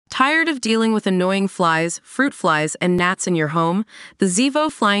Tired of dealing with annoying flies, fruit flies, and gnats in your home? The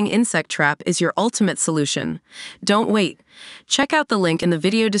Zevo Flying Insect Trap is your ultimate solution. Don't wait. Check out the link in the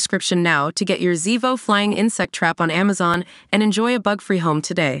video description now to get your Zevo Flying Insect Trap on Amazon and enjoy a bug-free home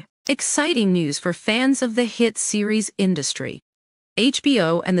today. Exciting news for fans of the hit series industry.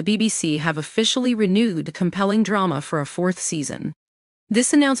 HBO and the BBC have officially renewed compelling drama for a fourth season.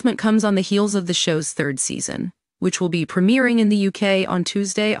 This announcement comes on the heels of the show's third season, which will be premiering in the UK on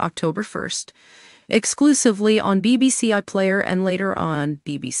Tuesday, October 1st, exclusively on BBC iPlayer and later on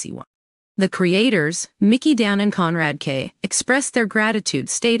BBC One. The creators, Mickey Dan and Konrad K, expressed their gratitude,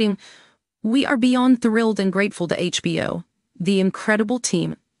 stating, "We are beyond thrilled and grateful to HBO, the incredible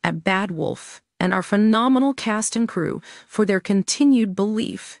team at Bad Wolf, and our phenomenal cast and crew for their continued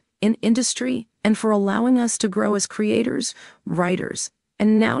belief in industry and for allowing us to grow as creators, writers,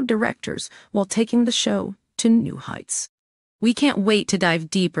 and now directors while taking the show to new heights. We can't wait to dive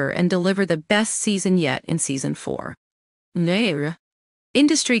deeper and deliver the best season yet in Season 4.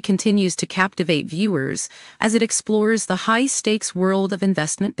 Industry continues to captivate viewers as it explores the high-stakes world of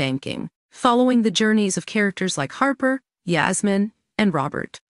investment banking, following the journeys of characters like Harper, Yasmin, and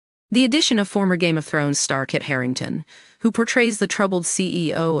Robert. The addition of former Game of Thrones star Kit Harington, who portrays the troubled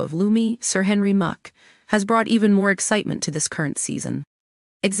CEO of Lumi, Sir Henry Muck, has brought even more excitement to this current season.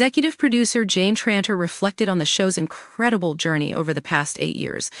 Executive producer Jane Tranter reflected on the show's incredible journey over the past 8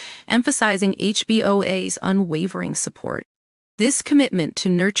 years, emphasizing HBO's unwavering support. This commitment to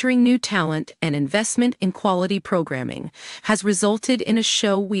nurturing new talent and investment in quality programming has resulted in a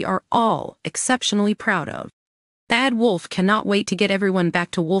show we are all exceptionally proud of. Bad Wolf cannot wait to get everyone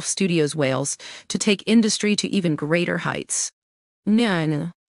back to Wolf Studios Wales to take industry to even greater heights.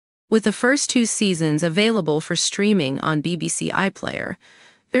 With the first 2 seasons available for streaming on BBC iPlayer,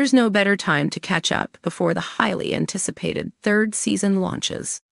 there's no better time to catch up before the highly anticipated third season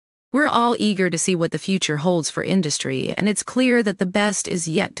launches. We're all eager to see what the future holds for industry, and it's clear that the best is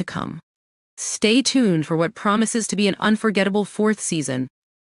yet to come. Stay tuned for what promises to be an unforgettable fourth season.